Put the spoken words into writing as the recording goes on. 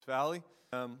Valley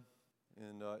in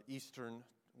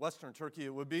western Turkey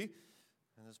it would be.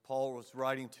 And as Paul was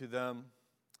writing to them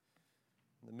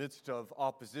in the midst of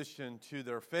opposition to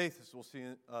their faith, as we'll see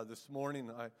this morning,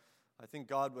 I think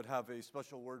God would have a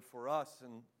special word for us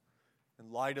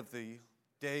in light of the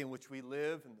day in which we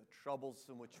live and the troubles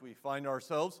in which we find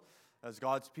ourselves as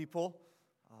God's people.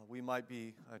 We might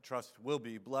be, I trust, will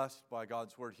be blessed by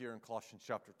God's word here in Colossians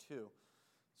chapter 2.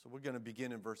 So we're going to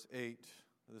begin in verse 8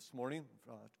 this morning,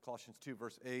 Colossians 2,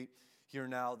 verse 8. Hear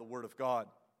now the word of God.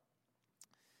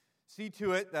 See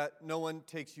to it that no one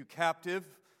takes you captive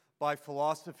by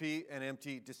philosophy and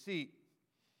empty deceit,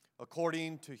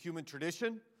 according to human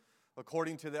tradition,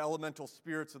 according to the elemental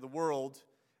spirits of the world,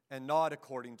 and not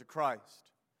according to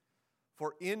Christ.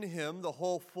 For in him the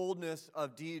whole fullness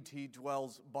of deity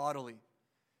dwells bodily,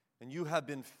 and you have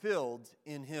been filled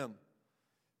in him,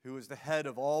 who is the head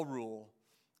of all rule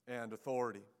and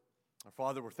authority. Our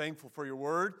Father, we're thankful for your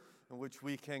word, in which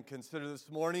we can consider this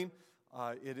morning.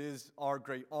 It is our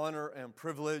great honor and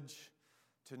privilege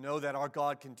to know that our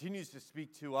God continues to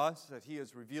speak to us, that he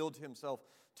has revealed himself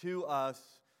to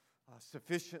us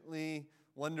sufficiently,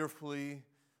 wonderfully,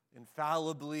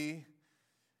 infallibly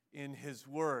in his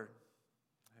word.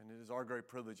 And it is our great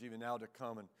privilege even now to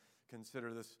come and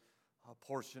consider this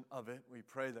portion of it. We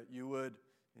pray that you would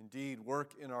indeed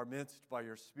work in our midst by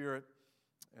your Spirit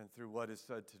and through what is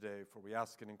said today. For we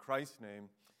ask it in Christ's name.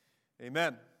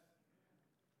 Amen.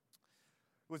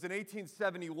 It was in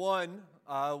 1871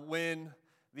 when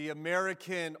the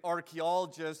American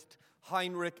archaeologist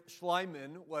Heinrich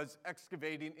Schliemann was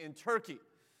excavating in Turkey.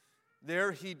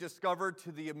 There he discovered,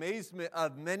 to the amazement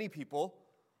of many people,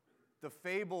 the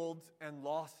fabled and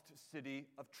lost city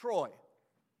of Troy.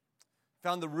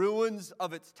 Found the ruins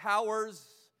of its towers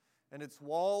and its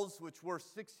walls, which were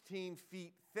 16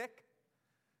 feet thick.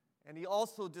 And he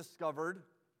also discovered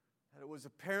that it was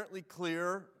apparently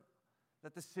clear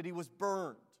that the city was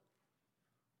burned.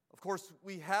 Of course,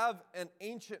 we have an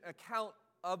ancient account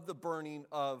of the burning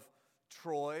of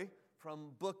Troy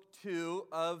from Book 2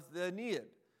 of the Aeneid.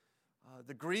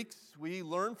 The Greeks, we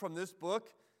learn from this book,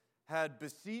 had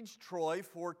besieged Troy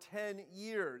for 10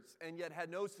 years and yet had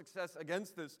no success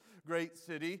against this great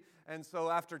city. And so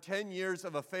after 10 years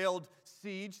of a failed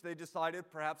siege, they decided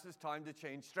perhaps it's time to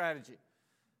change strategy.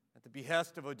 At the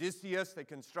behest of Odysseus, they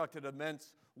constructed an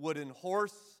immense wooden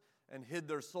horse and hid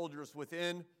their soldiers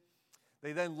within.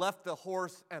 They then left the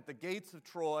horse at the gates of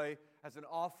Troy as an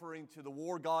offering to the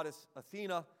war goddess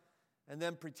Athena, and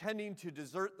then pretending to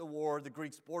desert the war, the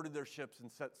Greeks boarded their ships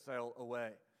and set sail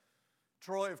away.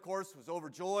 Troy, of course, was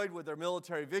overjoyed with their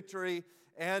military victory,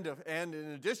 and in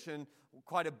addition,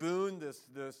 quite a boon, this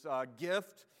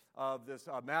gift of this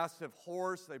massive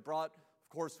horse they brought, of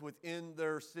course, within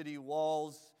their city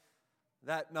walls.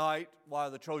 That night,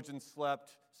 while the Trojans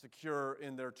slept secure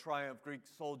in their triumph, Greek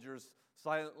soldiers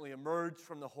silently emerged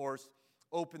from the horse,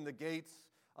 opened the gates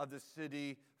of the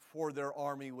city for their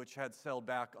army, which had sailed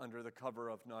back under the cover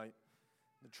of night.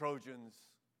 The Trojans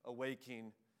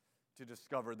awaking to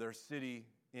discover their city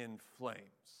in flames.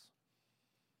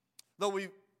 Though we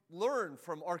learn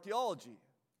from archaeology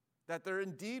that there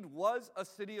indeed was a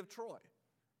city of Troy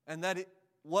and that it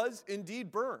was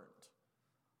indeed burned,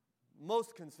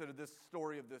 most consider this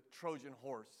story of the Trojan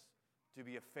horse to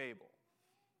be a fable.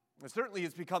 It certainly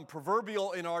has become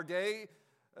proverbial in our day.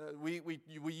 We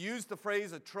use the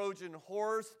phrase a Trojan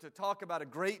horse to talk about a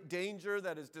great danger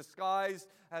that is disguised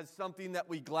as something that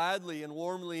we gladly and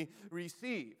warmly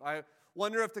receive. I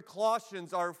wonder if the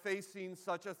Colossians are facing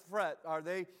such a threat. Are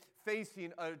they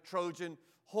facing a Trojan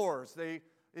horse? They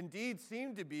indeed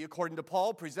seem to be, according to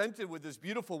Paul, presented with this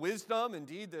beautiful wisdom,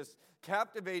 indeed this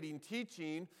captivating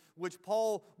teaching, which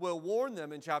Paul will warn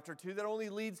them in chapter 2 that only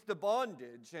leads to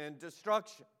bondage and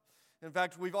destruction. In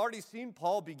fact, we've already seen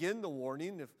Paul begin the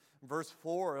warning. If verse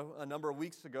 4, a number of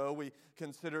weeks ago, we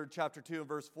considered chapter 2 and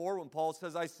verse 4 when Paul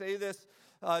says, I say this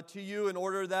to you in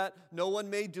order that no one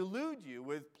may delude you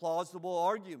with plausible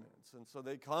arguments. And so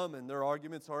they come and their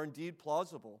arguments are indeed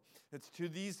plausible. It's to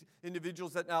these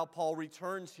individuals that now Paul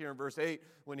returns here in verse 8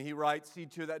 when he writes, see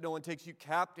to it that no one takes you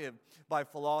captive by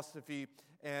philosophy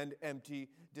and empty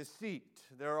deceit.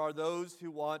 There are those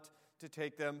who want to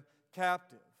take them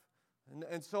captive.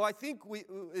 And so I think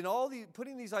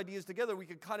putting these ideas together, we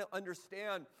could kind of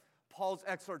understand Paul's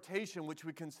exhortation, which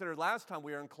we considered last time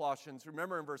we were in Colossians.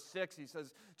 Remember in verse 6, he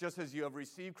says, just as you have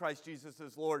received Christ Jesus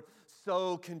as Lord,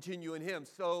 so continue in him.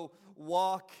 So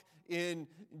walk in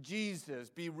Jesus.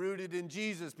 Be rooted in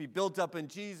Jesus. Be built up in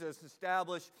Jesus.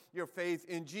 Establish your faith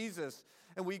in Jesus.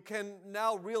 And we can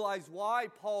now realize why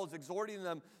Paul is exhorting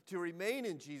them to remain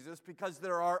in Jesus, because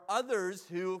there are others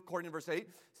who, according to verse 8,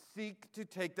 seek to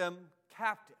take them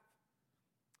captive.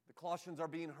 The Colossians are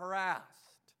being harassed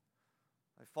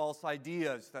by false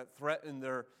ideas that threaten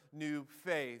their new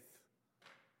faith.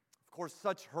 Of course,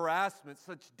 such harassment,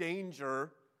 such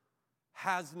danger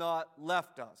has not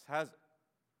left us, has it?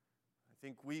 I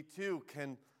think we too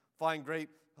can find great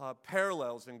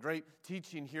parallels and great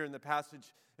teaching here in the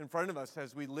passage in front of us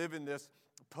as we live in this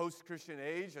post-Christian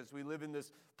age, as we live in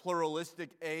this pluralistic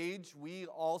age. We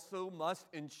also must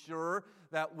ensure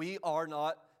that we are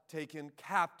not taken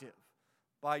captive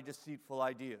by deceitful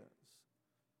ideas.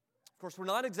 Of course, we're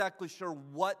not exactly sure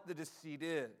what the deceit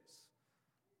is,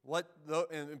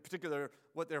 in particular,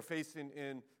 what they're facing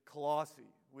in Colossae.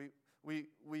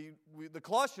 The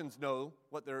Colossians know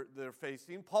what they're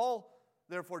facing. Paul,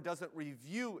 therefore, doesn't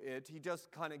review it. He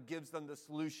just kind of gives them the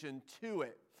solution to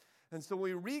it. And so when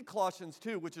we read Colossians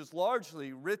 2, which is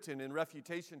largely written in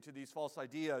refutation to these false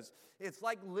ideas, it's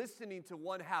like listening to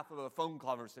one half of a phone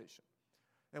conversation.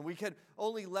 And we could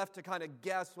only left to kind of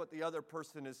guess what the other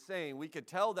person is saying. We could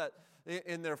tell that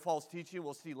in their false teaching,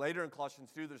 we'll see later in Colossians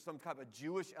 2, there's some type of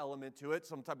Jewish element to it,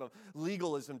 some type of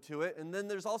legalism to it. And then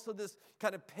there's also this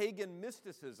kind of pagan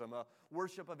mysticism, a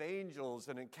worship of angels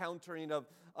and encountering of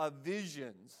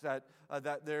visions that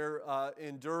they're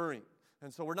enduring.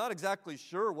 And so we're not exactly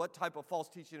sure what type of false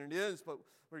teaching it is, but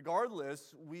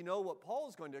regardless, we know what Paul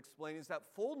is going to explain is that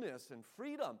fullness and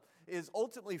freedom is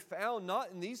ultimately found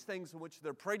not in these things in which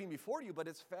they're parading before you, but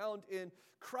it's found in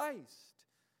Christ.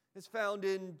 It's found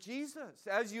in Jesus.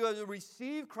 As you have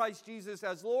received Christ Jesus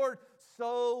as Lord,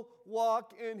 so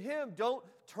walk in Him. Don't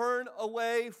turn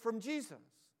away from Jesus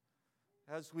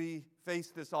as we face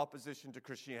this opposition to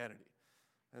Christianity.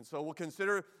 And so we'll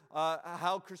consider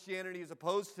how Christianity is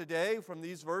opposed today from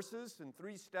these verses in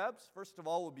 3 steps. First of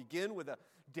all, we'll begin with a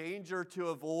danger to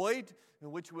avoid,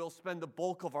 in which we'll spend the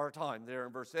bulk of our time there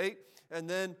in verse 8. And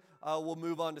then we'll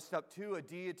move on to step 2, a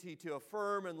deity to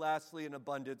affirm, and lastly, an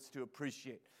abundance to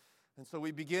appreciate. And so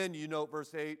we begin, you note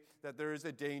verse 8, that there is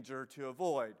a danger to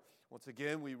avoid. Once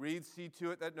again, we read, see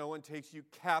to it that no one takes you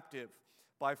captive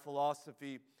by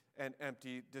philosophy and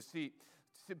empty deceit.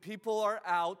 People are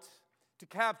out to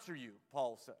capture you,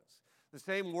 Paul says. The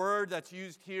same word that's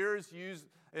used here is used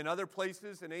in other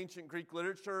places in ancient Greek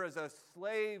literature as a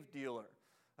slave dealer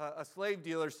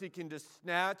seeking to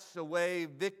snatch away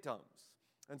victims.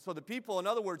 And so the people, in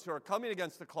other words, who are coming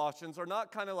against the Colossians are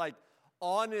not kind of like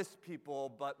honest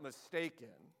people, but mistaken.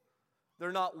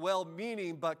 They're not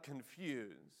well-meaning, but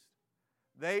confused.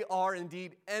 They are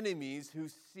indeed enemies who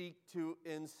seek to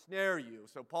ensnare you.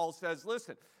 So Paul says,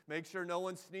 listen, make sure no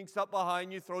one sneaks up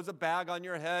behind you, throws a bag on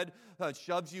your head,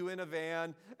 shoves you in a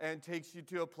van, and takes you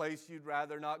to a place you'd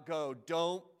rather not go.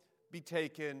 Don't be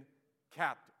taken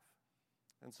captive.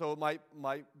 And so it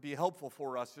might be helpful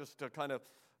for us just to kind of,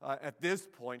 at this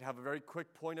point, have a very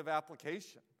quick point of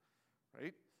application,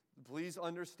 right? Please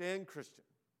understand, Christian.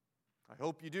 I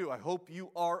hope you do. I hope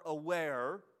you are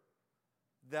aware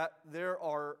that there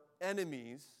are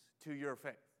enemies to your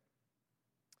faith.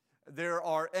 There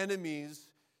are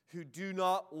enemies who do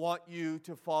not want you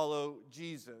to follow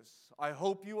Jesus. I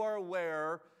hope you are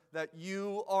aware that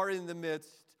you are in the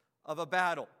midst of a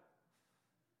battle.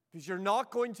 Because you're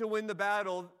not going to win the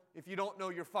battle if you don't know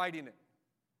you're fighting it.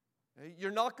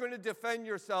 You're not going to defend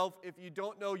yourself if you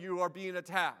don't know you are being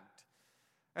attacked.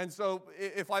 And so,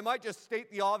 if I might just state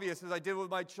the obvious, as I did with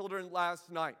my children last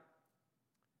night,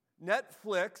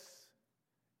 Netflix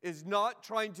is not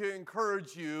trying to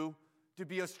encourage you to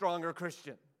be a stronger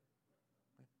Christian,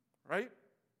 right?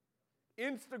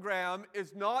 Instagram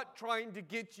is not trying to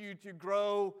get you to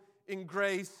grow in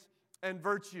grace and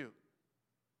virtue.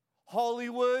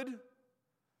 Hollywood,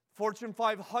 Fortune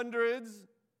 500s,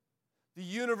 the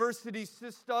university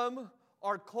system,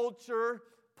 our culture,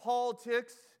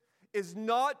 politics is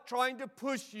not trying to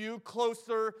push you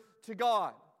closer to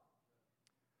God.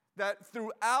 That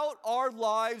throughout our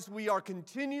lives, we are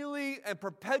continually and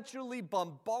perpetually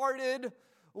bombarded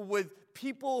with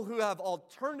people who have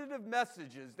alternative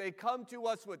messages. They come to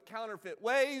us with counterfeit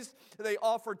ways. They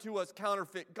offer to us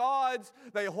counterfeit gods.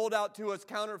 They hold out to us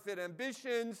counterfeit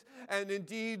ambitions. And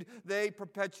indeed, they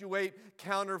perpetuate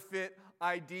counterfeit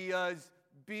ideas.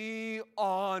 Be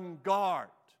on guard.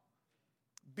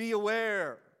 Be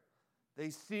aware. They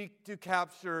seek to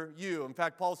capture you. In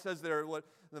fact, Paul says there,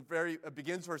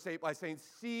 begins verse 8 by saying,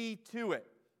 see to it.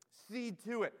 See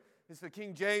to it. It's the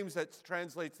King James that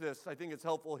translates this. I think it's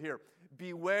helpful here.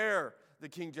 Beware, the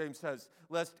King James says,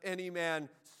 lest any man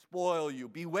spoil you.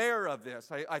 Beware of this.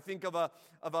 I think of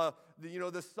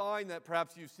the sign that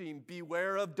perhaps you've seen,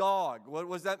 beware of dog. What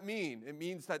does that mean? It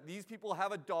means that these people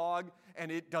have a dog and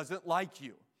it doesn't like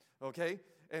you. Okay?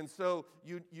 And so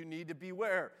you need to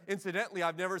beware. Incidentally,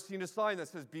 I've never seen a sign that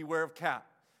says beware of cat,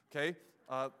 okay?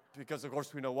 Because, of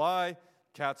course, we know why.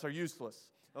 Cats are useless,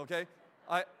 okay?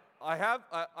 I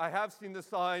have seen the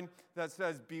sign that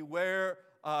says beware,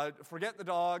 forget the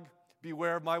dog,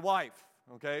 beware of my wife,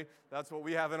 okay? That's what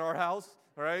we have in our house,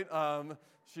 all right?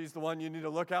 She's the one you need to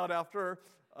look out after.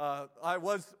 I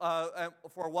was,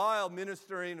 for a while,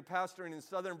 ministering and pastoring in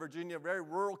Southern Virginia, a very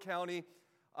rural county.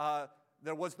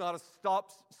 There was not a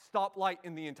stoplight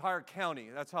in the entire county.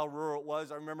 That's how rural it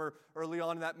was. I remember early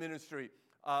on in that ministry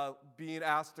being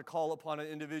asked to call upon an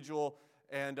individual,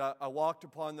 and I walked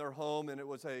upon their home, and it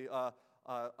was a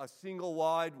single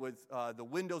wide with the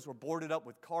windows were boarded up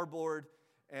with cardboard,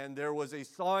 and there was a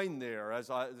sign there as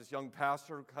this young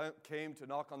pastor came to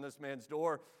knock on this man's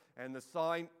door, and the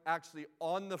sign actually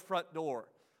on the front door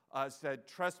said,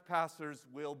 "Trespassers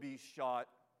will be shot,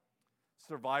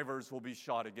 survivors will be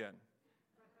shot again."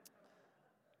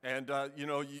 And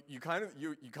you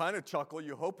kind of chuckle.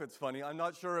 You hope it's funny. I'm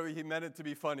not sure he meant it to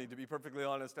be funny, to be perfectly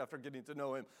honest, after getting to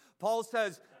know him. Paul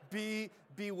says,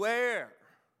 beware.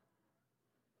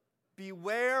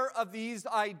 Beware of these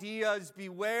ideas.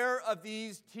 Beware of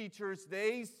these teachers.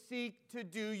 They seek to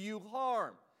do you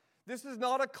harm. This is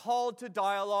not a call to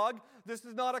dialogue. This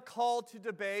is not a call to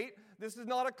debate. This is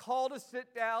not a call to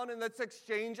sit down and let's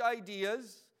exchange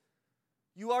ideas.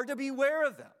 You are to beware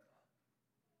of them.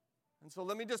 And so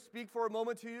let me just speak for a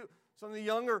moment to you, some of the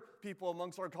younger people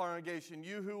amongst our congregation,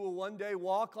 you who will one day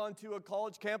walk onto a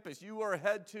college campus. You are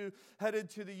headed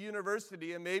to the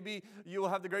university, and maybe you will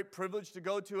have the great privilege to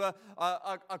go to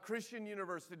a Christian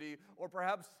university, or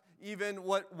perhaps even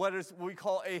what we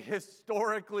call a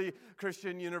historically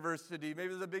Christian university. Maybe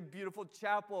there's a big, beautiful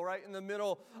chapel right in the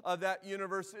middle of that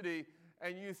university,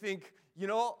 and you think,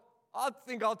 I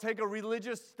think I'll take a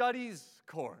religious studies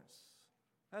course.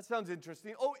 That sounds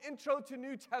interesting. Oh, Intro to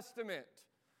New Testament.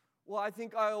 Well, I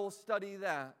think I will study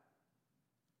that.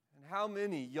 And how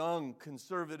many young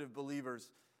conservative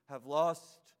believers have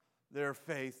lost their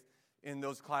faith in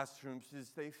those classrooms as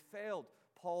they failed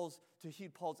to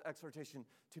heed Paul's exhortation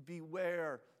to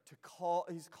beware,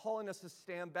 he's calling us to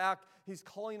stand back. He's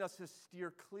calling us to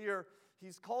steer clear.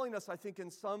 He's calling us, I think,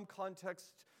 in some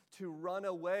context, to run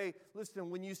away. Listen,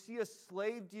 when you see a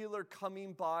slave dealer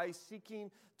coming by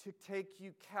seeking to take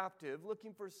you captive,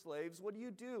 looking for slaves, what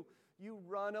do? You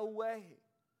run away.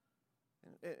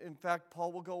 In fact,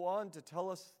 Paul will go on to tell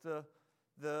us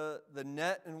the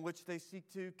net in which they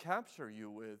seek to capture you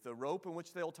with, the rope in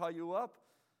which they'll tie you up.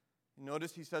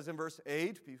 Notice he says in verse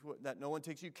 8 that no one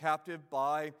takes you captive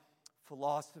by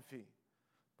philosophy.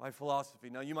 By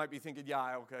philosophy. Now, you might be thinking,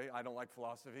 yeah, okay, I don't like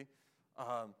philosophy.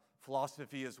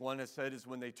 Philosophy, as one has said, is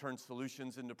when they turn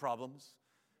solutions into problems.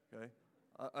 Okay?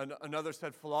 Another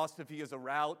said philosophy is a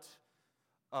route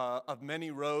of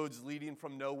many roads leading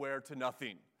from nowhere to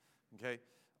nothing. Okay?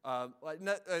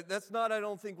 That's not, I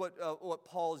don't think, what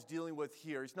Paul is dealing with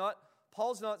here.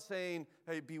 Paul's not saying,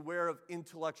 hey, beware of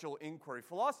intellectual inquiry.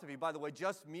 Philosophy, by the way,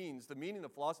 just means, the meaning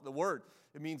of philosophy, the word,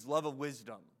 it means love of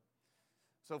wisdom.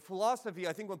 So philosophy,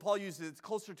 I think when Paul uses it, it's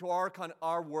closer to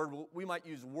our word. We might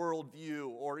use worldview,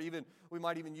 or we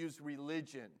might even use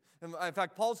religion. In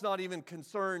fact, Paul's not even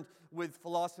concerned with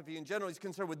philosophy in general. He's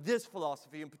concerned with this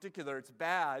philosophy in particular. It's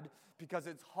bad because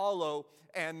it's hollow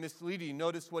and misleading.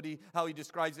 Notice how he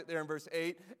describes it there in verse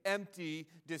 8, empty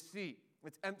deceit.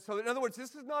 So in other words,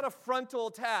 this is not a frontal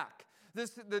attack.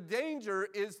 The danger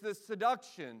is the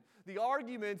seduction. The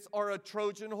arguments are a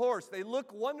Trojan horse. They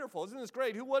look wonderful. Isn't this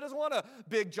great? Who doesn't want a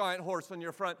big giant horse on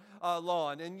your front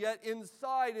lawn? And yet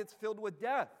inside it's filled with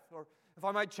death. Or if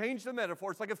I might change the metaphor,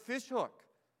 it's like a fish hook.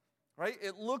 Right?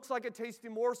 It looks like a tasty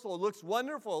morsel. It looks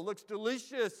wonderful. It looks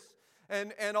delicious.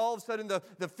 And all of a sudden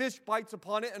the fish bites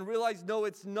upon it and realizes, no,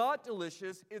 it's not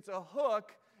delicious. It's a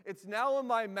hook. It's now in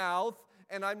my mouth.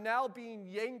 And I'm now being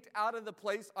yanked out of the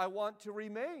place I want to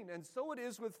remain. And so it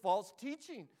is with false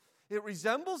teaching. It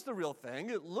resembles the real thing.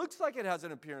 It looks like it has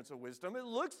an appearance of wisdom. It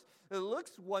looks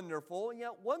wonderful. And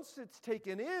yet once it's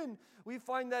taken in, we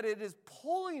find that it is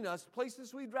pulling us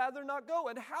places we'd rather not go.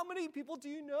 And how many people do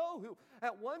you know who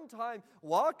at one time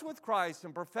walked with Christ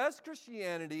and professed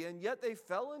Christianity, and yet they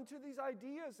fell into these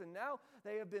ideas, and now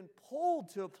they have been pulled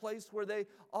to a place where they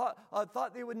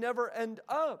thought they would never end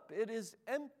up. It is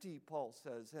empty, Paul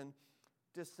says, and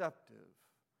deceptive.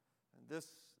 And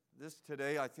this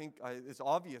today, I think, is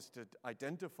obvious to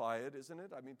identify it, isn't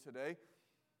it? I mean, today,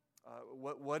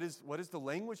 what is the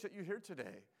language that you hear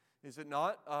today? Is it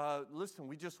not, listen,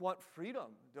 we just want freedom.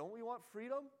 Don't we want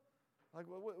freedom? Like,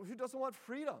 who doesn't want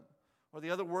freedom? Or the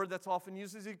other word that's often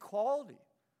used is equality,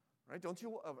 right? Don't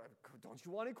you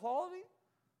want equality?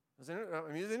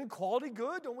 Isn't equality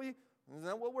good? Isn't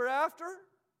that what we're after?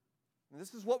 And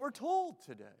this is what we're told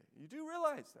today. You do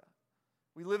realize that.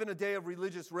 We live in a day of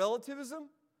religious relativism,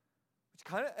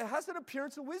 which it has an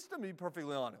appearance of wisdom, to be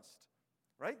perfectly honest.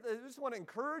 Right? They just want to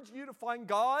encourage you to find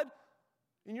God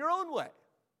in your own way.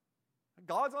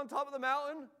 God's on top of the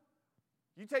mountain.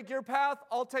 You take your path,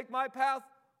 I'll take my path.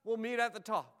 We'll meet at the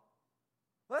top.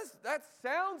 That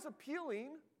sounds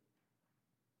appealing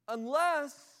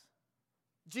unless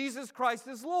Jesus Christ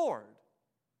is Lord.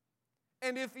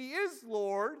 And if he is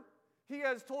Lord, he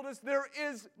has told us there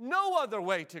is no other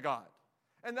way to God.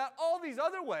 And that all these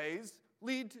other ways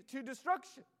lead to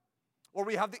destruction. Or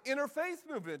we have the interfaith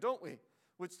movement, don't we?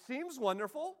 Which seems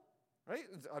wonderful, right?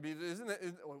 I mean,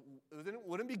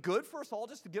 wouldn't it be good for us all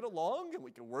just to get along and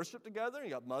we can worship together? You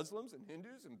got Muslims and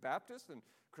Hindus and Baptists and,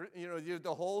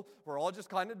 we're all just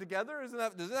kind of together.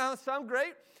 Doesn't that sound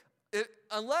great?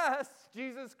 Unless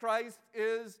Jesus Christ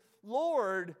is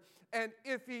Lord. And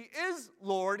if he is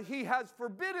Lord, he has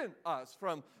forbidden us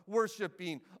from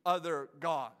worshiping other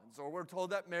gods. Or we're told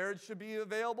that marriage should be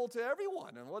available to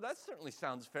everyone. And well, that certainly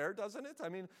sounds fair, doesn't it? I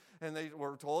mean, and they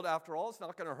were told, after all, it's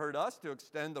not going to hurt us to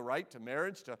extend the right to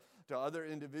marriage to other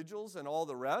individuals and all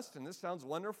the rest. And this sounds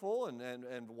wonderful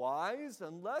and wise,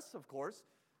 unless, of course,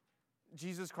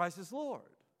 Jesus Christ is Lord.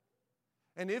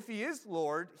 And if he is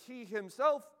Lord, he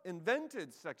himself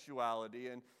invented sexuality,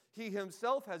 and he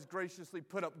himself has graciously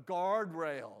put up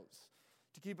guardrails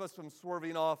to keep us from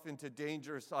swerving off into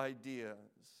dangerous ideas.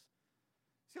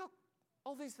 See how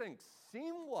all these things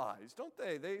seem wise, don't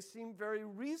they? They seem very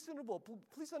reasonable.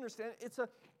 Please understand, it's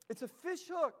a fish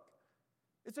hook.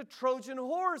 It's a Trojan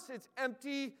horse. It's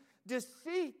empty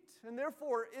deceit. And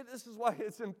therefore, this is why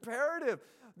it's imperative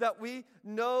that we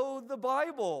know the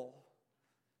Bible.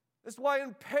 That's why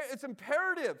it's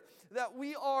imperative that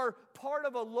we are part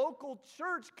of a local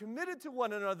church committed to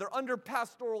one another under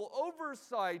pastoral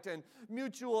oversight and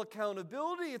mutual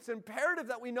accountability. It's imperative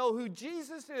that we know who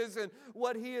Jesus is and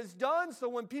what he has done. So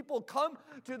when people come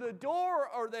to the door,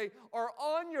 or they are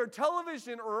on your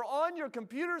television or on your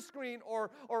computer screen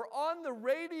or on the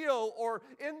radio or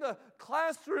in the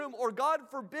classroom or, God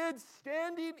forbid,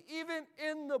 standing even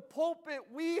in the pulpit,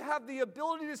 we have the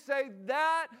ability to say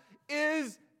that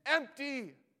is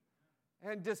empty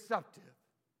and deceptive,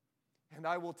 and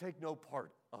I will take no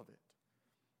part of it.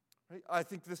 Right? I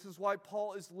think this is why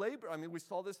Paul is laboring. I mean, we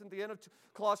saw this at the end of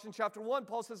Colossians chapter 1.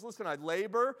 Paul says, listen, I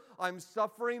labor, I'm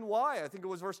suffering. Why? I think it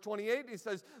was verse 28. He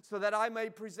says, so that I may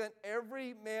present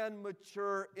every man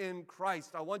mature in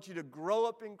Christ. I want you to grow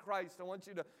up in Christ. I want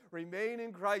you to remain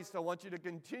in Christ. I want you to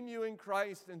continue in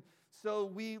Christ. And so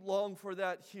we long for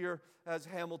that here as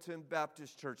Hamilton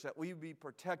Baptist Church, that we be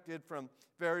protected from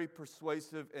very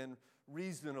persuasive and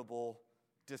reasonable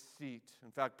deceit.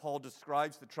 In fact, Paul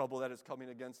describes the trouble that is coming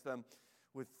against them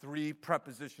with 3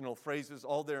 prepositional phrases,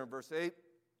 all there in verse 8.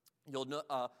 You'll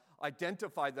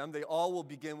identify them. They all will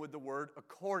begin with the word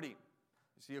according.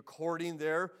 You see according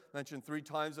there, mentioned 3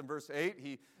 times in verse 8.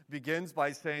 He begins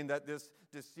by saying that this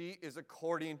deceit is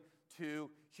according to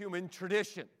human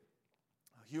tradition.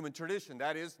 Human tradition,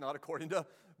 that is, not according to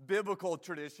biblical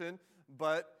tradition,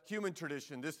 but human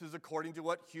tradition. This is according to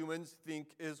what humans think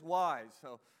is wise.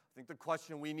 So I think the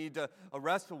question we need to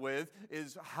wrestle with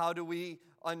is, how do we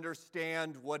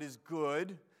understand what is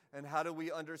good, and how do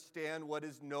we understand what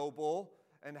is noble,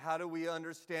 and how do we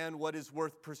understand what is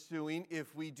worth pursuing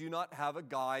if we do not have a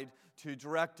guide to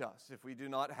direct us, if we do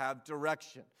not have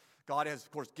direction? God has,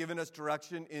 of course, given us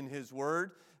direction in his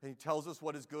word, and he tells us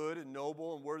what is good and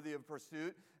noble and worthy of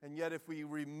pursuit. And yet if we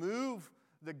remove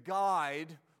the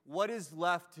guide, what is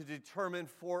left to determine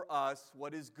for us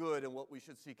what is good and what we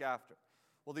should seek after?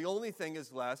 Well, the only thing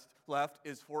is left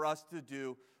is for us to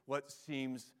do what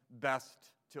seems best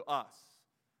to us.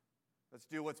 Let's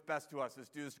do what's best to us.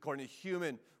 Let's do this according to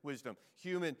human wisdom,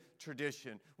 human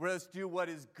tradition. Let's do what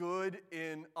is good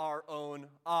in our own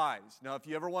eyes. Now, if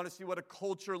you ever want to see what a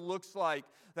culture looks like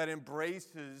that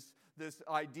embraces this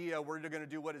idea, we're going to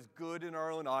do what is good in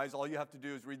our own eyes, all you have to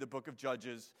do is read the book of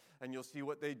Judges, and you'll see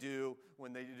what they do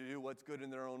when they do what's good in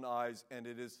their own eyes, and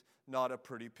it is not a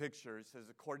pretty picture. It says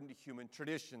according to human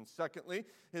tradition. Secondly,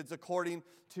 it's according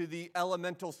to the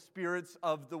elemental spirits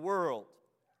of the world.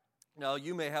 Now,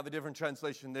 you may have a different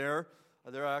translation there.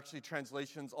 There are actually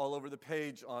translations all over the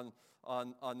page on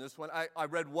this one. I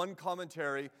read one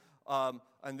commentary on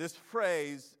this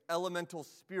phrase, elemental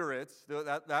spirits.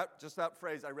 That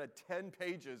phrase, I read 10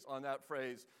 pages on that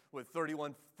phrase with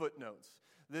 31 footnotes.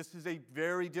 This is a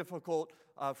very difficult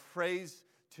phrase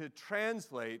to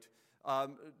translate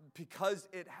because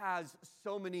it has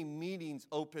so many meanings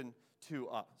open to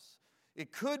us.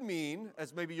 It could mean,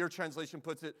 as maybe your translation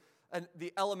puts it,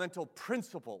 the elemental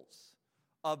principles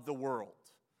of the world,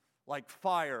 like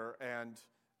fire and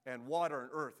water and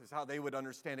earth is how they would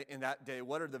understand it in that day.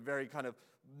 What are the very kind of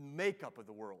makeup of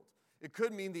the world? It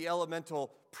could mean the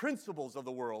elemental principles of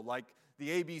the world, like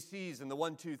the ABCs and the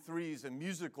 1, 2, 3s and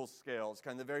musical scales,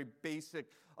 kind of the very basic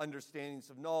understandings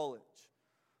of knowledge.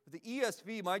 The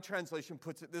ESV, my translation,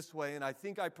 puts it this way, and I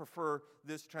think I prefer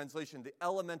this translation, the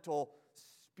elemental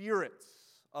spirits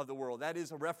of the world. That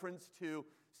is a reference to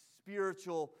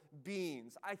spiritual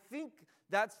beings. I think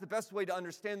that's the best way to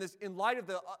understand this in light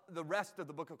of the rest of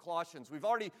the book of Colossians. We've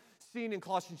already seen in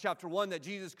Colossians chapter 1 that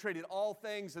Jesus created all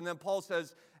things, and then Paul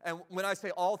says, and when I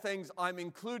say all things, I'm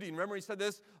including, remember he said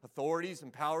this, authorities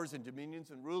and powers and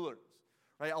dominions and rulers.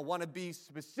 Right? I want to be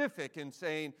specific in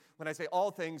saying, when I say all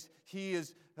things, he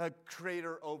is a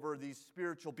creator over these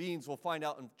spiritual beings. We'll find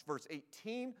out in verse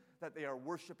 18 that they are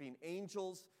worshiping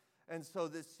angels. And so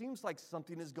this seems like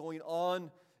something is going on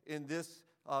in this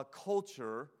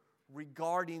culture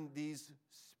regarding these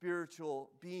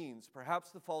spiritual beings.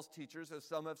 Perhaps the false teachers, as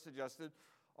some have suggested,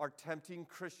 are tempting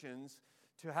Christians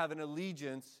to have an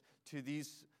allegiance to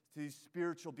these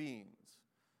spiritual beings.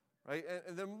 Right?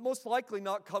 And they're most likely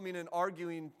not coming and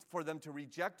arguing for them to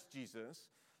reject Jesus.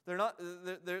 They're not.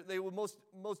 They will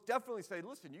most definitely say,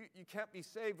 listen, you can't be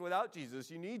saved without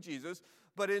Jesus. You need Jesus.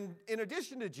 But in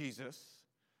addition to Jesus,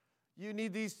 you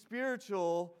need these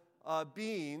spiritual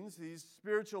beings, these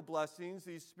spiritual blessings,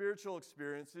 these spiritual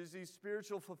experiences, these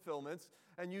spiritual fulfillments,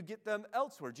 and you get them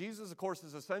elsewhere. Jesus, of course,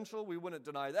 is essential. We wouldn't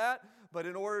deny that. But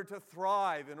in order to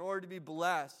thrive, in order to be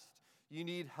blessed, you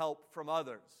need help from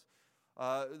others.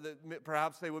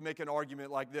 Perhaps they would make an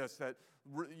argument like this, that,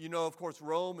 of course,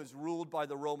 Rome is ruled by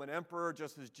the Roman emperor,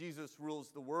 just as Jesus rules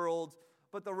the world.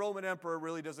 But the Roman emperor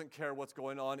really doesn't care what's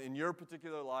going on in your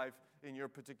particular life, in your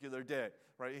particular day,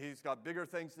 right? He's got bigger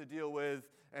things to deal with.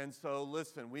 And so,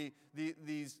 listen,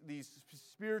 these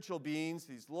spiritual beings,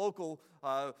 these local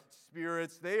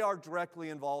spirits, they are directly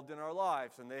involved in our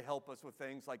lives. And they help us with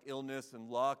things like illness and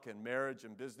luck and marriage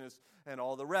and business and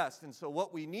all the rest. And so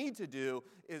what we need to do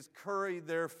is curry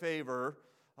their favor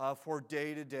for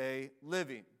day-to-day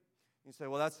living. You say,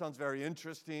 well, that sounds very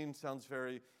interesting, sounds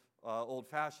very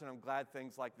old-fashioned. I'm glad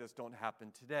things like this don't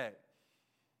happen today.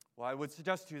 Well, I would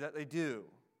suggest to you that they do.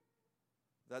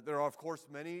 That there are, of course,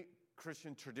 many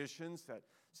Christian traditions that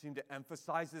seem to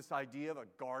emphasize this idea of a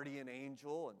guardian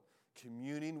angel and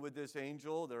communing with this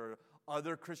angel. There are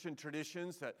other Christian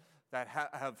traditions that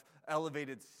have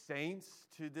elevated saints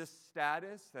to this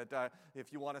status, that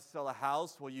if you want to sell a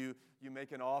house, well, you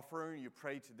make an offering, you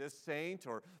pray to this saint,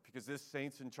 or because this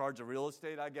saint's in charge of real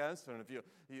estate, I guess, and if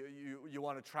you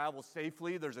want to travel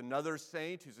safely, there's another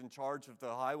saint who's in charge of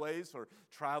the highways or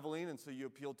traveling, and so you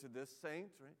appeal to this saint,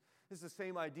 right? It's the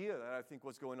same idea that I think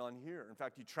what's going on here. In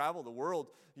fact, you travel the world,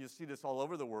 you see this all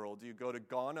over the world. You go to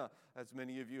Ghana, as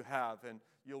many of you have, and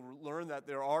you'll learn that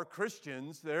there are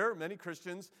Christians there, many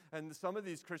Christians, and some of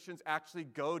these Christians actually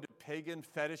go to pagan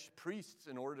fetish priests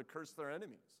in order to curse their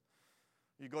enemies.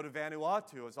 You go to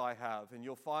Vanuatu, as I have, and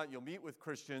you'll meet with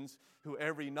Christians who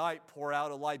every night pour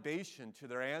out a libation to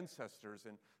their ancestors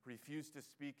and refuse to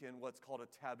speak in what's called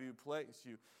a taboo place.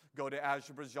 You go to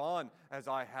Azerbaijan, as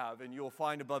I have, and you'll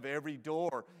find above every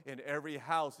door in every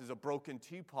house is a broken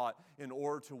teapot in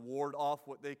order to ward off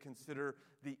what they consider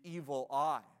the evil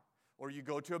eye. Or you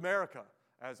go to America,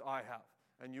 as I have,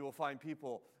 and you will find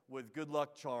people with good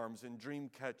luck charms and dream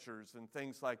catchers and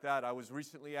things like that. I was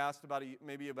recently asked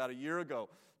maybe about a year ago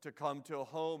to come to a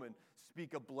home and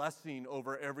speak a blessing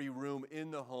over every room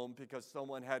in the home because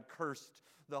someone had cursed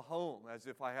the home, as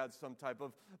if I had some type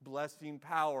of blessing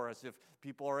power, as if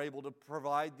people are able to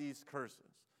provide these curses.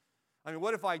 I mean,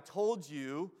 what if I told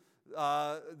you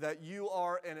that you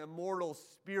are an immortal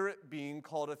spirit being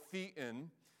called a thetan,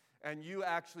 and you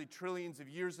actually trillions of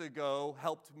years ago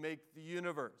helped make the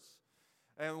universe?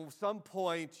 And at some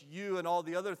point, you and all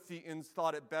the other thetans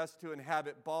thought it best to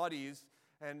inhabit bodies,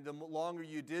 and the longer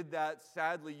you did that,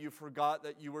 sadly, you forgot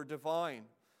that you were divine.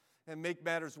 And make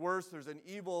matters worse, there's an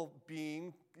evil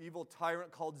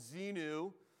tyrant called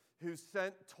Xenu, who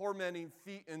sent tormenting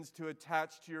thetans to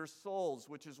attach to your souls,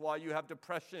 which is why you have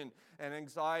depression and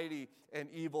anxiety and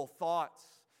evil thoughts.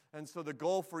 And so the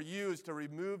goal for you is to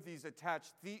remove these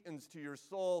attached thetans to your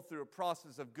soul through a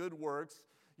process of good works.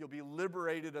 You'll be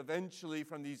liberated eventually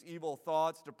from these evil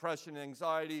thoughts, depression,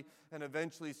 anxiety, and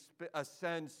eventually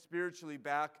ascend spiritually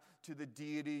back to the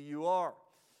deity you are.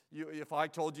 If I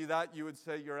told you that, you would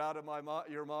say, you're out of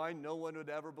your mind. No one would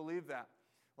ever believe that.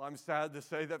 Well, I'm sad to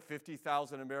say that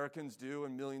 50,000 Americans do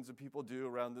and millions of people do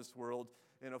around this world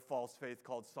in a false faith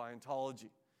called Scientology.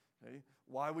 Okay?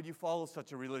 Why would you follow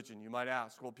such a religion, you might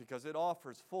ask? Well, because it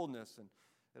offers fullness, and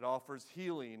it offers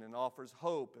healing, and offers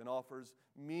hope, and offers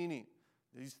meaning.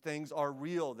 These things are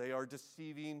real. They are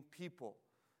deceiving people.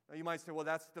 Now, you might say, well,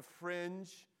 that's the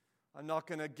fringe. I'm not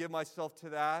going to give myself to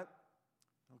that.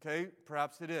 Okay,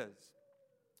 perhaps it is.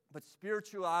 But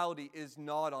spirituality is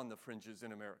not on the fringes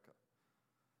in America.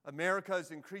 America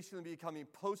is increasingly becoming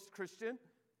post-Christian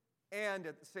and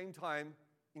at the same time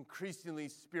increasingly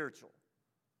spiritual.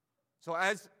 So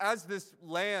as this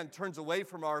land turns away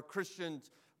from our Christian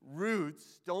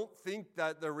roots, don't think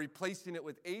that they're replacing it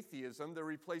with atheism. They're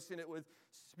replacing it with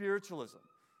spiritualism.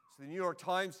 So the New York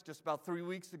Times just about 3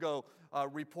 weeks ago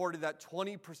reported that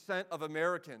 20% of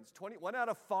Americans, 1 out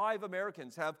of 5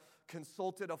 Americans have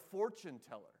consulted a fortune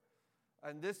teller.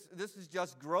 And this is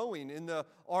just growing. In the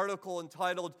article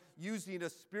entitled, "Using a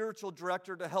Spiritual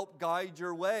Director to Help Guide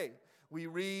Your Way," we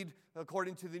read,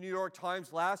 according to the New York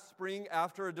Times, last spring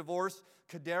after a divorce,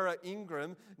 Kadara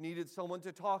Ingram needed someone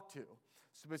to talk to.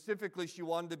 Specifically, she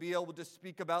wanted to be able to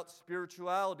speak about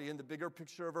spirituality and the bigger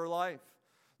picture of her life.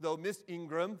 Though Miss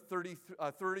Ingram,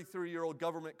 a 33-year-old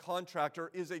government contractor,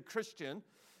 is a Christian,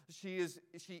 she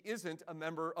isn't a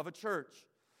member of a church.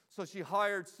 So she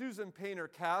hired Susan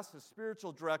Painter-Cass, a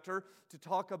spiritual director, to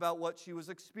talk about what she was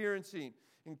experiencing,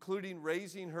 including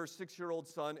raising her 6-year-old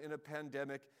son in a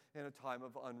pandemic in a time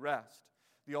of unrest.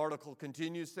 The article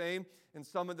continues saying, in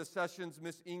some of the sessions,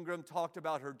 Miss Ingram talked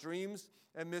about her dreams,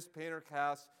 and Miss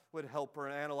Painter-Cass would help her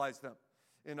analyze them.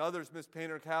 In others, Miss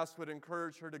Painter-Cass would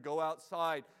encourage her to go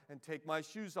outside and take my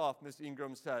shoes off, Miss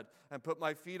Ingram said, and put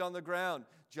my feet on the ground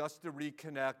just to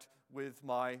reconnect with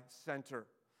my center.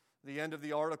 The end of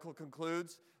the article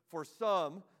concludes, for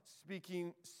some,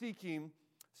 seeking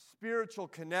spiritual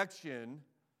connection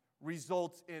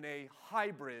results in a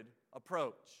hybrid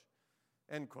approach,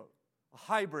 end quote. A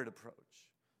hybrid approach.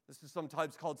 This is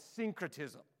sometimes called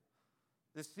syncretism.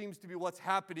 This seems to be what's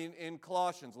happening in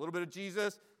Colossians. A little bit of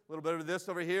Jesus, a little bit of this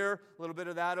over here, a little bit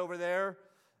of that over there.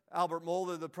 Albert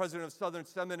Mohler, the president of Southern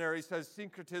Seminary, says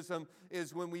syncretism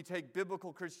is when we take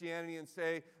biblical Christianity and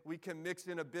say we can mix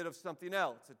in a bit of something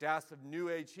else. A dash of New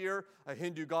Age here, a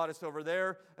Hindu goddess over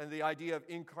there, and the idea of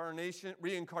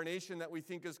reincarnation that we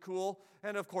think is cool.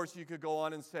 And of course, you could go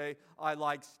on and say, I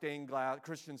like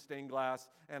Christian stained glass,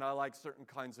 and I like certain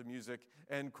kinds of music,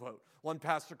 end quote. One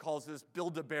pastor calls this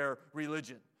Build-A-Bear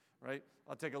religion, right?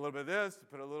 I'll take a little bit of this,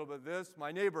 put a little bit of this.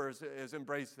 My neighbor has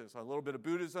embraced this. A little bit of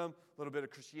Buddhism, a little bit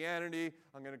of Christianity.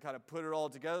 I'm going to kind of put it all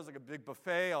together. It's like a big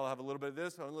buffet. I'll have a little bit of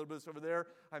this, a little bit of this over there.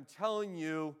 I'm telling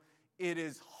you, it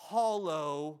is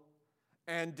hollow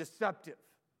and deceptive.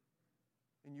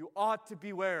 And you ought to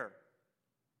beware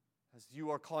as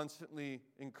you are constantly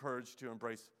encouraged to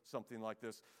embrace something like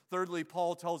this. Thirdly,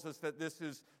 Paul tells us that this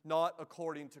is not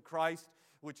according to Christ,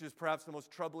 which is perhaps the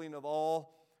most troubling of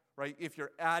all. Right? If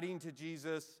you're adding to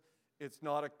Jesus, it's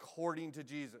not according to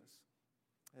Jesus.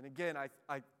 And again,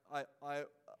 I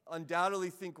undoubtedly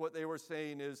think what they were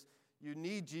saying is you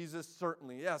need Jesus,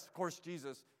 certainly. Yes, of course,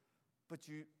 Jesus. But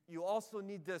you also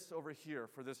need this over here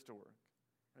for this to work.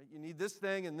 Right? You need this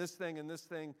thing and this thing and this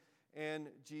thing and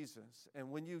Jesus.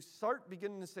 And when you start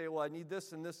beginning to say, well, I need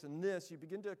this and this and this, you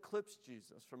begin to eclipse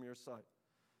Jesus from your sight.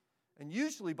 And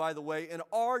usually, by the way, in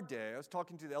our day, I was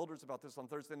talking to the elders about this on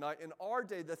Thursday night, in our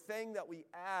day, the thing that we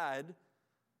add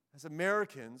as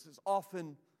Americans is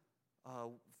often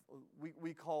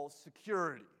we call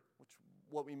security, which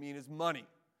what we mean is money.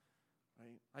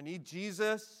 Right? I need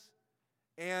Jesus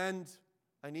and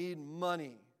I need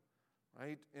money,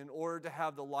 right, in order to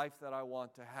have the life that I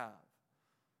want to have.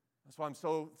 That's why I'm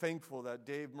so thankful that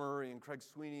Dave Murray and Craig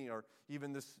Sweeney are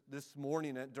even this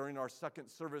morning during our second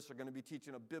service are going to be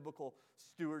teaching a biblical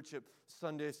stewardship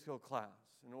Sunday school class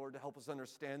in order to help us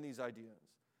understand these ideas.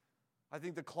 I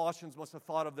think the Colossians must have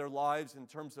thought of their lives in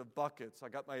terms of buckets. I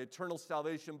got my eternal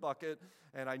salvation bucket,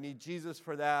 and I need Jesus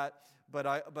for that. But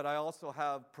I also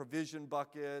have provision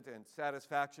bucket and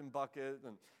satisfaction bucket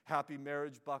and happy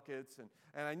marriage buckets, and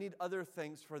I need other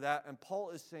things for that. And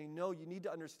Paul is saying, no, you need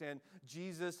to understand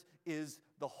Jesus is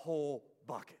the whole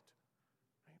bucket.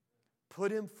 Right?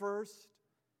 Put him first,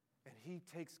 and he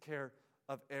takes care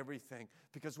of everything.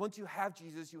 Because once you have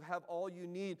Jesus, you have all you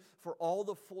need, for all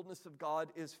the fullness of God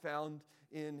is found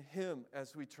in him.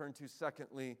 As we turn to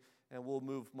secondly, and we'll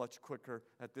move much quicker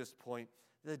at this point,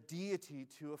 the deity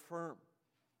to affirm.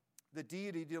 The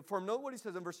deity to affirm. Note what he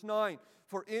says in verse 9.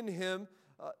 For in him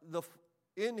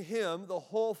the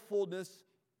whole fullness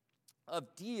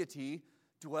of deity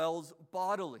dwells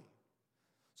bodily.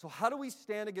 So how do we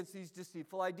stand against these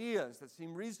deceitful ideas that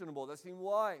seem reasonable, that seem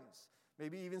wise,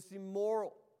 maybe even seem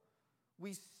moral?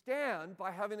 We stand by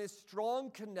having a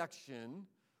strong connection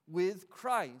with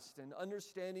Christ and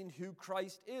understanding who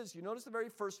Christ is. You notice the very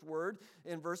first word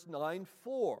in verse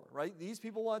 9:4, right? These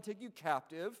people want to take you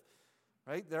captive,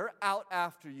 right? They're out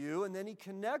after you. And then he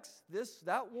connects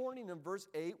that warning in verse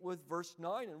 8 with verse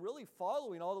 9 and really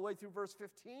following all the way through verse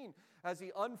 15 as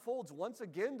he unfolds once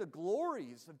again the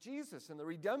glories of Jesus and the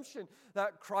redemption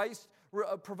that Christ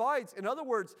provides. In other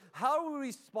words, how do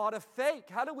we spot a fake?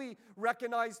 How do we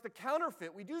recognize the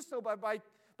counterfeit? We do so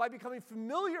by becoming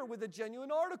familiar with a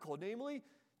genuine article, namely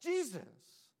Jesus.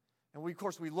 And of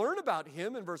course, we learn about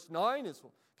him in verse 9 as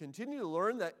we'll continue to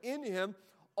learn that in him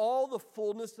all the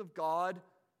fullness of God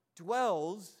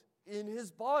dwells in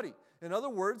his body. In other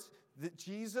words, that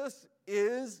Jesus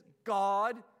is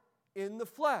God in the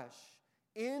flesh.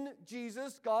 In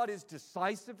Jesus, God is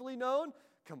decisively known,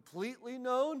 completely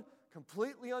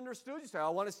understood. You say, I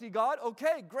want to see God.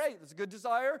 Okay, great. That's a good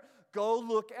desire. Go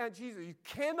look at Jesus. You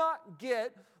cannot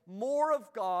get more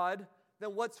of God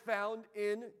than what's found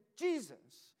in Jesus.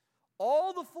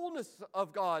 All the fullness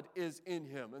of God is in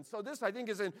him. And so this, I think,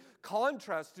 is in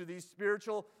contrast to these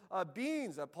spiritual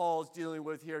beings that Paul is dealing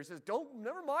with here. He says,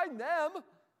 never mind them.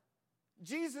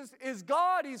 Jesus is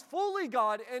God. He's fully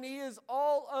God, and he is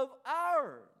all of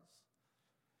ours.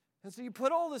 And so you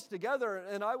put all this together,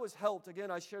 and I was helped. Again,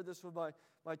 I shared this with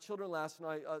my children last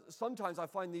night. Sometimes I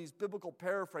find these biblical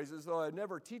paraphrases, though I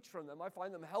never teach from them, I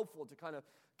find them helpful to kind of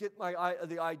get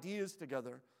the ideas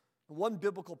together. One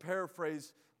biblical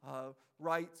paraphrase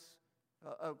writes,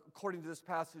 according to this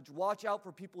passage, watch out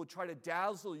for people who try to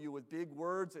dazzle you with big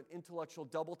words and intellectual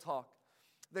double talk.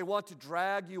 They want to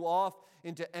drag you off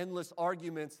into endless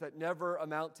arguments that never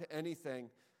amount to anything.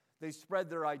 They spread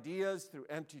their ideas through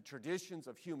empty traditions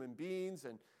of human beings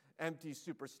and empty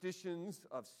superstitions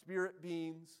of spirit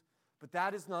beings. But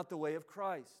that is not the way of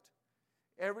Christ.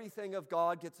 Everything of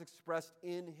God gets expressed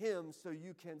in him so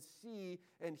you can see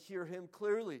and hear him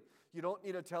clearly. You don't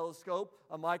need a telescope,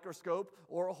 a microscope,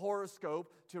 or a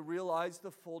horoscope to realize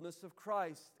the fullness of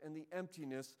Christ and the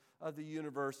emptiness of the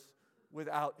universe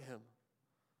without him.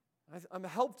 I'm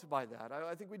helped by that.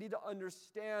 I think we need to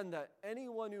understand that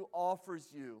anyone who offers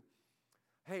you,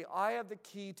 hey, I have the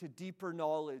key to deeper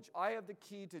knowledge, I have the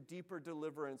key to deeper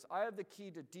deliverance, I have the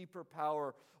key to deeper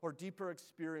power or deeper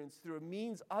experience through a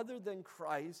means other than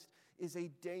Christ, is a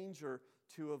danger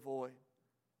to avoid.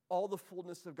 All the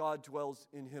fullness of God dwells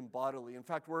in him bodily. In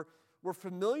fact, we're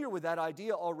familiar with that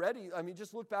idea already. I mean,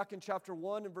 just look back in chapter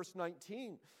 1 and verse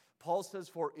 19. Paul says,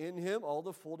 for in him all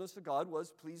the fullness of God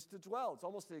was pleased to dwell. It's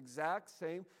almost the exact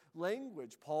same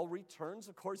language. Paul returns,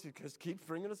 of course, he just keeps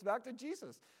bringing us back to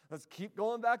Jesus. Let's keep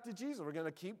going back to Jesus. We're going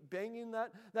to keep banging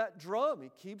that drum. He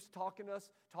keeps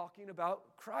talking about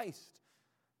Christ,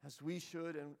 as we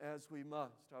should and as we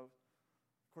must. Of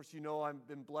course, you know I've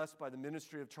been blessed by the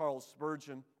ministry of Charles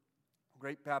Spurgeon,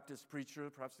 great Baptist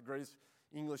preacher, perhaps the greatest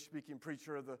English-speaking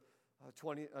preacher of the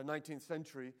 19th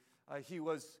century. He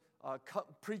was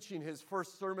preaching his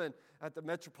first sermon at the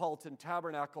Metropolitan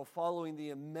Tabernacle following the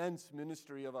immense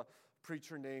ministry of a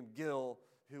preacher named Gill,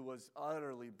 who was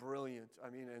utterly brilliant. I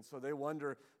mean, and so they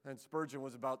wonder, and Spurgeon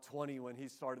was about 20 when he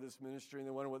started this ministry, and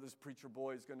they wonder what this preacher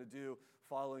boy is going to do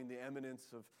following the eminence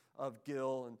of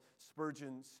Gill. And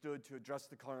Spurgeon stood to address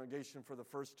the congregation for the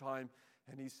first time,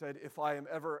 and he said, if I am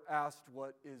ever asked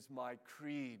what is my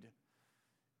creed,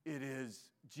 it is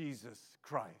Jesus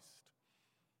Christ.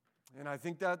 And I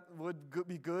think that would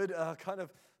be good kind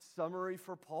of summary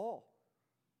for Paul.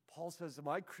 Paul says,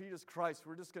 my creed is Christ.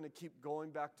 We're just going to keep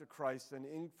going back to Christ. And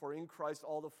in Christ,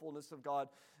 all the fullness of God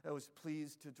was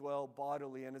pleased to dwell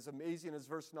bodily. And as amazing as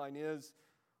verse 9 is,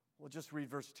 we'll just read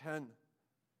verse 10.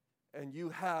 And you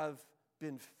have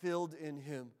been filled in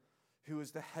him, who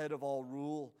is the head of all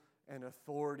rule and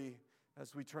authority,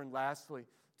 as we turn lastly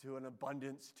to an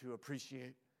abundance to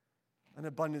appreciate. An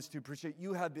abundance to appreciate.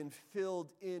 You have been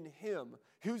filled in him.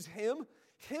 Who's him?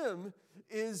 Him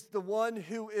is the one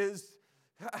who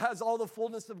has all the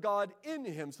fullness of God in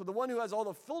him. So the one who has all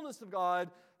the fullness of God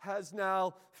has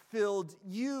now filled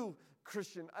you,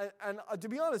 Christian. And to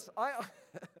be honest, I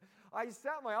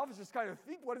sat in my office just kind of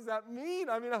think, what does that mean?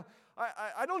 I mean,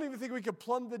 I don't even think we could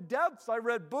plumb the depths. I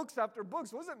read books after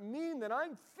books. What does it mean that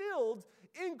I'm filled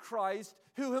in Christ,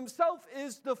 who himself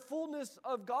is the fullness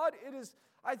of God? It is,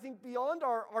 I think, beyond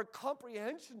our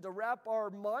comprehension to wrap our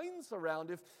minds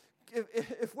around.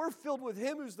 If we're filled with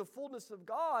him who's the fullness of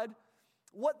God,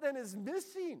 what then is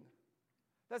missing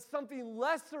that something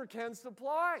lesser can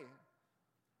supply?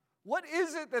 What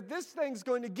is it that this thing's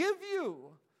going to give you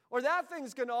or that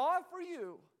thing's going to offer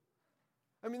you?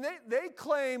 I mean, they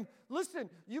claim, listen,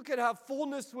 you can have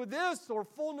fullness with this or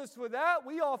fullness with that.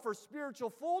 We offer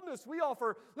spiritual fullness. We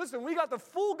got the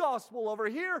full gospel over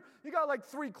here. You got like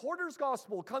 3/4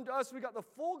 gospel. Come to us, we got the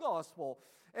full gospel.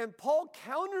 And Paul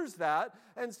counters that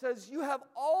and says, you have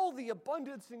all the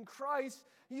abundance in Christ.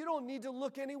 You don't need to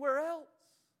look anywhere else.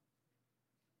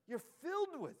 You're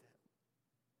filled with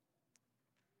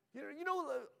Him.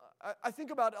 I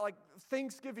think about like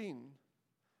Thanksgiving.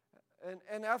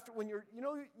 And after when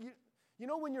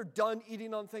when you're done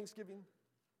eating on Thanksgiving,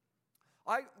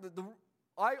 I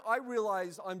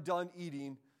realize I'm done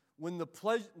eating when the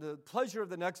pleasure of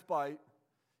the next bite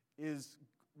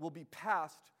will be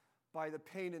passed by the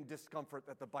pain and discomfort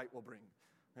that the bite will bring.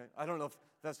 Okay? I don't know if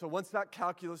that's so. Once that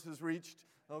calculus is reached,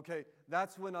 okay,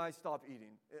 that's when I stop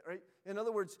eating. Right? In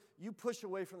other words, you push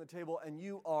away from the table and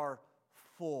you are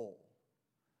full.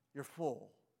 You're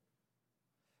full.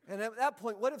 And at that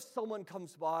point, what if someone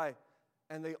comes by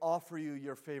and they offer you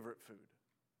your favorite food?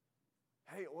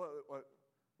 Hey,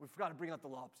 we forgot to bring out the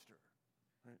lobster.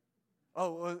 Right?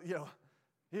 Oh, well,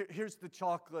 here's the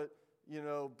chocolate,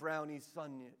 brownie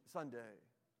sundae.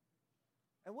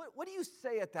 And what do you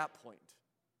say at that point?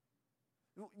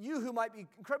 You who might be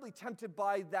incredibly tempted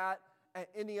by that at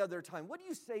any other time, what do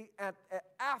you say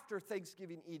after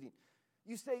Thanksgiving eating?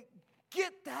 You say,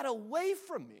 get that away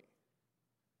from me.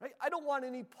 Right? I don't want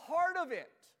any part of it.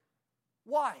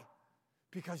 Why?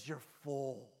 Because you're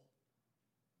full.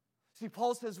 See,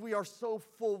 Paul says we are so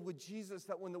full with Jesus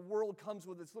that when the world comes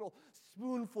with its little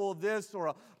spoonful of this or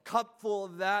a cupful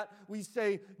of that, we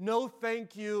say, no,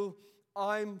 thank you.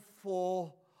 I'm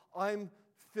full. I'm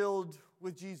filled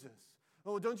with Jesus.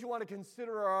 Oh, don't you want to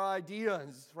consider our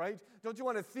ideas, right? Don't you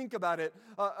want to think about it?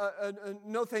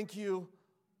 No, thank you.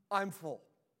 I'm full.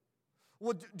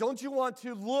 Well, don't you want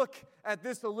to look at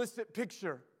this illicit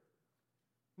picture?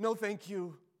 No, thank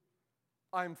you.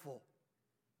 I'm full.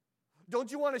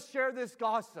 Don't you want to share this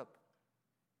gossip?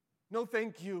 No,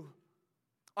 thank you.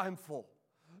 I'm full.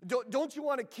 Don't you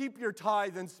want to keep your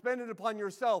tithe and spend it upon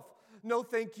yourself? No,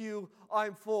 thank you.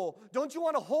 I'm full. Don't you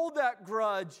want to hold that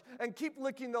grudge and keep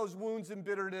licking those wounds and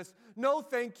bitterness? No,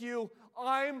 thank you.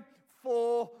 I'm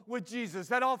full with Jesus.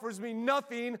 That offers me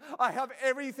nothing. I have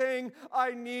everything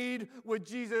I need with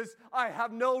Jesus. I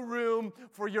have no room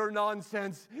for your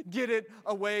nonsense. Get it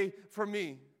away from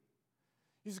me.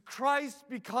 Christ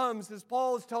becomes, as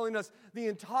Paul is telling us, the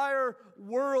entire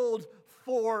world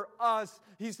for us.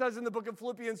 He says in the book of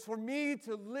Philippians, for me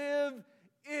to live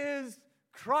is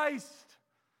Christ.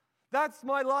 That's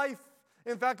my life.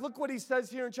 In fact, look what he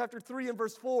says here in chapter 3 and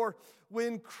verse 4.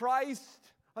 When Christ,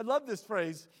 I love this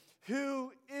phrase,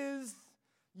 who is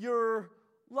your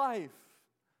life.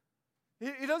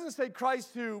 He doesn't say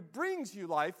Christ who brings you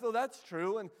life, though that's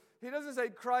true. And he doesn't say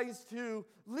Christ who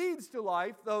leads to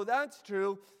life, though that's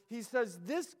true. He says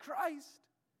this Christ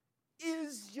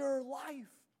is your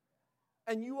life.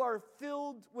 And you are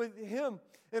filled with him.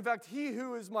 In fact, he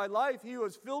who is my life, he who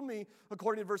has filled me,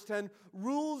 according to verse 10,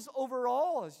 rules over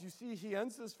all. As you see, he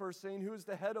ends this verse saying, who is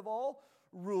the head of all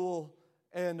rule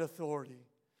and authority.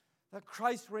 That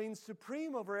Christ reigns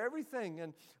supreme over everything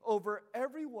and over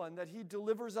everyone, that he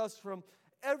delivers us from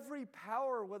every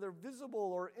power, whether visible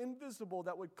or invisible,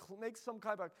 that would make some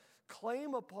kind of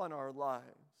claim upon our lives.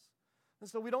 And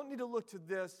so we don't need to look to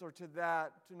this or to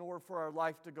that in order for our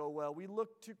life to go well. We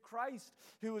look to Christ,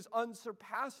 who is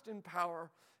unsurpassed in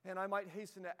power, and I might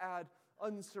hasten to add,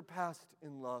 unsurpassed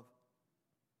in love.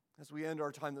 As we end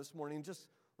our time this morning, just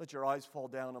let your eyes fall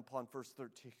down upon verse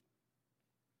 13.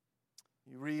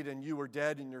 You read, and you were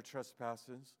dead in your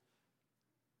trespasses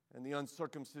and the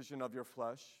uncircumcision of your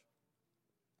flesh.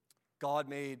 God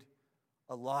made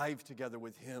alive together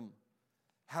with him,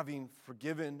 having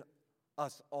forgiven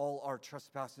us all our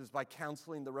trespasses by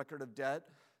canceling the record of debt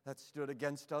that stood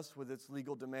against us with its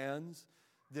legal demands.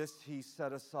 This he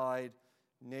set aside,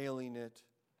 nailing it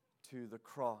to the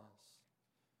cross.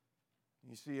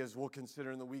 You see, as we'll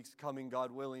consider in the weeks coming,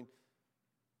 God willing,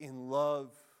 in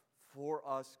love for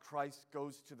us, Christ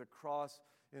goes to the cross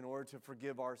in order to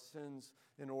forgive our sins,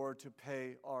 in order to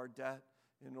pay our debt,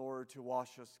 in order to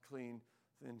wash us clean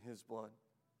in his blood.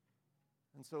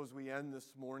 And so as we end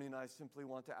this morning, I simply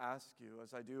want to ask you,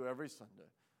 as I do every Sunday,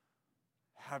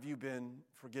 have you been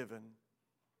forgiven?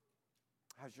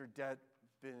 Has your debt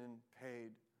been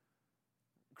paid?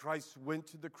 Christ went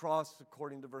to the cross,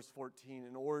 according to verse 14,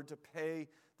 in order to pay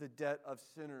the debt of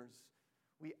sinners.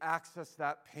 We access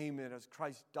that payment as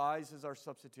Christ dies as our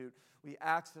substitute. We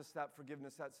access that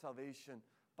forgiveness, that salvation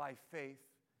by faith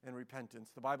and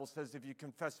repentance. The Bible says if you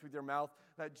confess with your mouth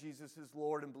that Jesus is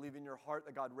Lord and believe in your heart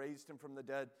that God raised him from the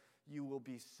dead, you will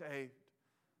be saved.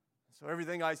 So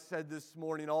everything I said this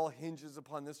morning all hinges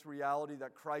upon this reality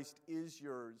that Christ is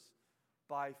yours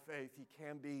by faith. He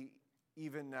can be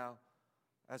even now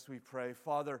as we pray.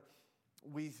 Father,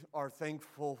 we are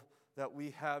thankful that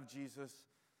we have Jesus,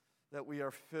 that we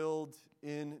are filled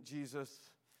in Jesus.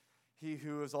 He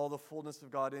who is all the fullness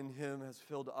of God in him has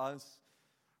filled us.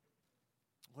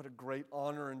 What a great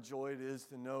honor and joy it is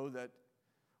to know that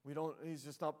he's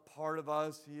just not part of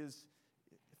us. He has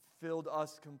filled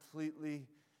us completely.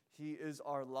 He is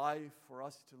our life. For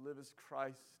us to live as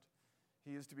Christ,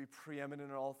 he is to be preeminent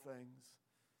in all things.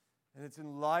 And it's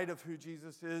in light of who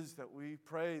Jesus is that we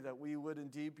pray that we would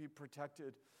indeed be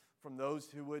protected from those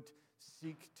who would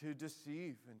seek to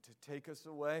deceive and to take us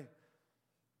away.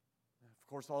 Of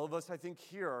course, all of us, I think,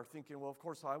 here are thinking, well, of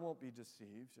course, I won't be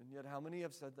deceived. And yet, how many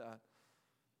have said that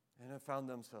and have found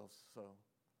themselves so?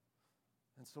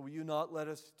 And so will you not let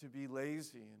us to be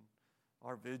lazy in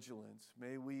our vigilance?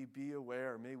 May we be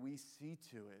aware. May we see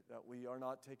to it that we are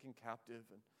not taken captive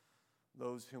and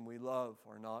those whom we love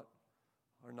are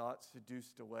not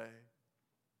seduced away.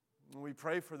 And we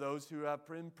pray for those who have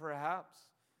been perhaps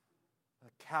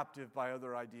captive by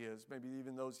other ideas, maybe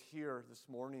even those here this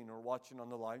morning or watching on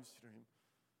the live stream.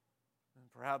 And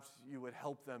perhaps you would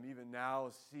help them even now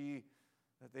see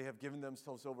that they have given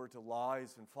themselves over to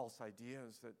lies and false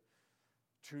ideas, that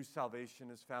true salvation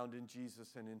is found in Jesus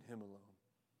and in him alone.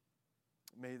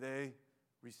 May they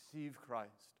receive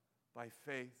Christ by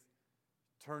faith,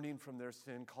 turning from their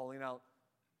sin, calling out,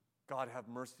 God, have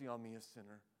mercy on me, a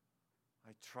sinner.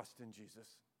 I trust in Jesus.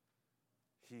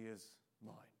 He is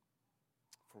mine.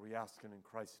 For we ask it in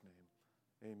Christ's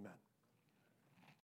name. Amen.